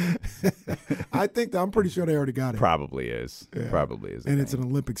 I'm pretty sure they already got it. Probably is. Yeah. Probably is. And it's an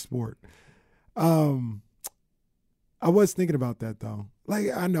Olympic sport. I was thinking about that though. Like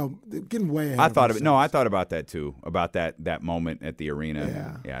I know, getting way ahead. I thought of it. No, I ourselves. thought about that too. About that moment at the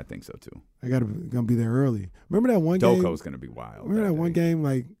arena. Yeah, I think so too. I gonna be there early. Remember that one game? Doko's gonna be wild. Remember that one game?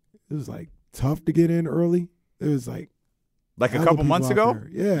 Like it was like tough to get in early. It was like a hella couple people months out ago. there.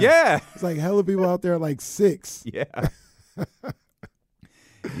 Yeah, Yeah. It's like hella people out there, like 6. Yeah.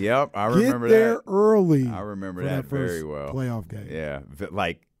 Yep, I Get remember there that. early. I remember for that first very well. Playoff game. Yeah,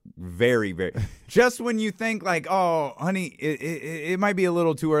 like very, very. Just when you think like, oh, honey, it might be a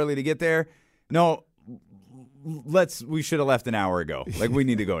little too early to get there. No, we should have left an hour ago. Like we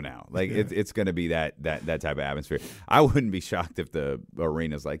need to go now. Like it's going to be that type of atmosphere. I wouldn't be shocked if the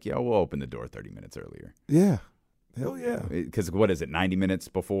arena's like, yo, we'll open the door 30 minutes earlier. Yeah. Hell yeah. Because what is it, 90 minutes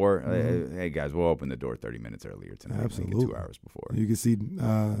before? Hey, guys, we'll open the door 30 minutes earlier tonight. Absolutely. Make it 2 hours before. You can see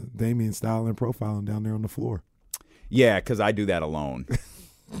Damian styling profiling down there on the floor. Yeah, because I do that alone.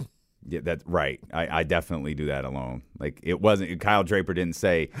 Yeah, that's right. I definitely do that alone. Like it wasn't. Kyle Draper didn't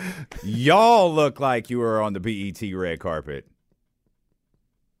say, "Y'all look like you were on the BET red carpet."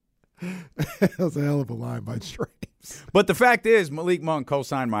 That was a hell of a line by Trace. But the fact is, Malik Monk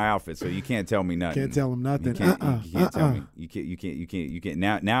co-signed my outfit, so you can't tell me nothing. Can't tell him nothing. You can't tell me. You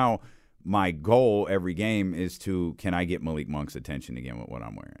can't. Now, my goal every game is can I get Malik Monk's attention again with what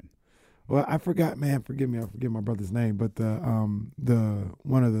I'm wearing? Well, I forgot, man. Forgive me. I forget my brother's name, but the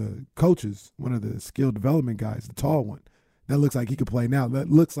one of the coaches, one of the skill development guys, the tall one, that looks like he could play now. That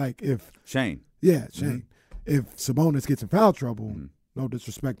looks like if Shane. Yeah, Shane. Mm-hmm. If Sabonis gets in foul trouble, no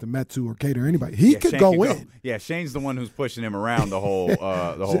disrespect to Metu or Kate or anybody, he could go in. Yeah, Shane's the one who's pushing him around the whole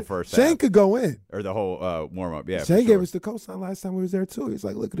first Shane half. could go in. Or the whole warm up. Yeah, Shane gave us the cosign last time we was there too. He's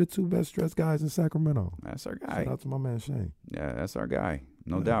like, look at the 2 best dressed guys in Sacramento. That's our guy. Shout out to my man Shane. Yeah, that's our guy,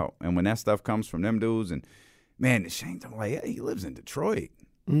 no doubt. And when that stuff comes from them dudes, and man, Shane's like, yeah, he lives in Detroit.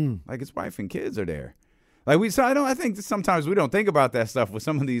 Like his wife and kids are there. Like I think that sometimes we don't think about that stuff with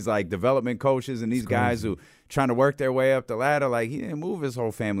some of these like development coaches and these guys who trying to work their way up the ladder. Like he didn't move his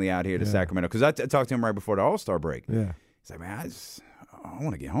whole family out here to Sacramento because I talked to him right before the All-Star break. Yeah, he's like, man, I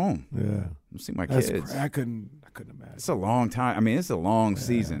want to get home. Yeah, see my kids. I couldn't imagine. It's a long time. I mean, it's a long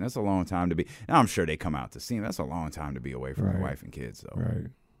season. That's a long time to be. And I'm sure they come out to see him. That's a long time to be away from your wife and kids, though.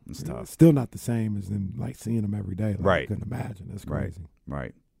 Right. It's tough. Still not the same as them like seeing them every day. Like, right. I couldn't imagine. That's crazy.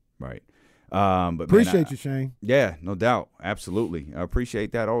 Right. But appreciate you, Shane. Yeah, no doubt. Absolutely. I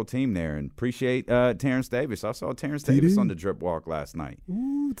appreciate that whole team there and appreciate Terrence Davis. I saw Terrence Davis on the drip walk last night.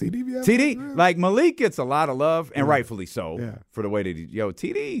 Ooh, TD. TD, like Malik gets a lot of love, and rightfully so, for the way that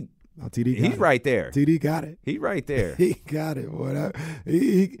TD. Oh, TD he's right there. TD got it. He's right there. He got it. Boy.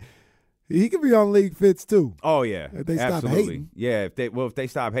 He could be on League Fits too. Oh yeah, if they absolutely. stop hating. Yeah, if they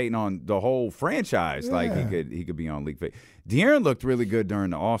stop hating on the whole franchise, like he could be on League Fits. De'Aaron looked really good during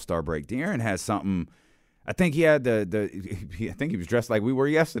the All-Star break. De'Aaron has something. I think he had I think he was dressed like we were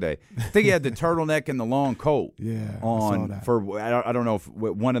yesterday. I think he had the turtleneck and the long coat. Yeah, on I saw that. For I don't know if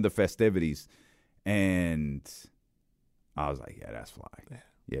one of the festivities, and I was like, yeah, that's fly.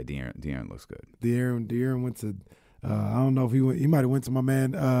 Yeah, De'Aaron looks good. De'Aaron went to. I don't know if he might have went to my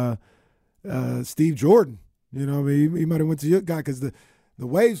man Steve Jordan. You know, what I mean, he might have went to your guy because the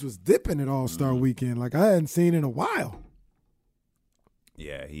waves was dipping at All-Star Weekend like I hadn't seen in a while.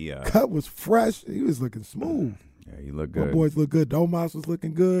 Yeah, he cut was fresh. He was looking smooth. Yeah, he looked good. My boys look good. Domas was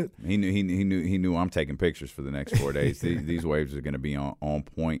looking good. He knew I'm taking pictures for the next 4 days. These waves are going to be on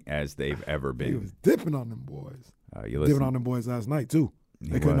point as they've ever been. He was dipping on them boys. Dipping on them boys last night too.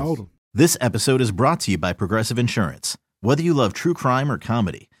 They couldn't hold him. This episode is brought to you by Progressive Insurance. Whether you love true crime or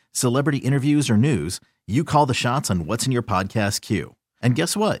comedy, celebrity interviews or news, you call the shots on what's in your podcast queue. And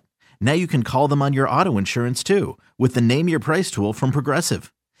guess what? Now you can call them on your auto insurance too with the Name Your Price tool from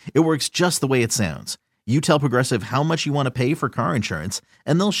Progressive. It works just the way it sounds. You tell Progressive how much you want to pay for car insurance,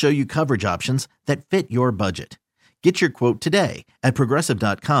 and they'll show you coverage options that fit your budget. Get your quote today at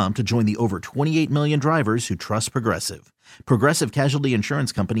Progressive.com to join the over 28 million drivers who trust Progressive. Progressive Casualty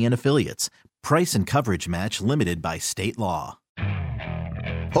Insurance Company and Affiliates. Price and coverage match limited by state law.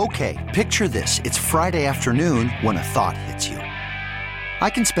 Okay, picture this. It's Friday afternoon when a thought hits you. I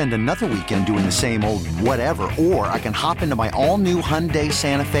can spend another weekend doing the same old whatever, or I can hop into my all-new Hyundai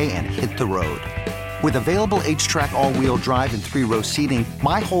Santa Fe and hit the road. With available H-Track all-wheel drive and 3-row seating,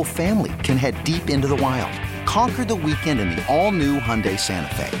 my whole family can head deep into the wild. Conquer the weekend in the all-new Hyundai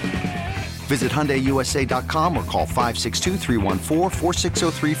Santa Fe. Visit HyundaiUSA.com or call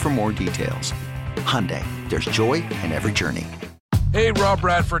 562-314-4603 for more details. Hyundai, there's joy in every journey. Hey, Rob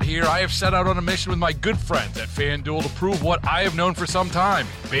Bradford here. I have set out on a mission with my good friends at FanDuel to prove what I have known for some time.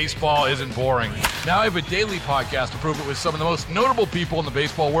 Baseball isn't boring. Now I have a daily podcast to prove it with some of the most notable people in the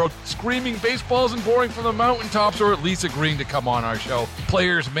baseball world, screaming baseball isn't boring from the mountaintops, or at least agreeing to come on our show.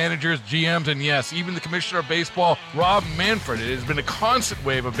 Players, managers, GMs, and yes, even the commissioner of baseball, Rob Manfred. It has been a constant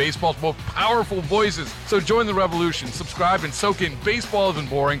wave of baseball's most powerful voices. So join the revolution. Subscribe and soak in Baseball Isn't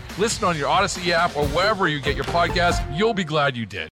Boring. Listen on your Odyssey app or wherever you get your podcasts. You'll be glad you did.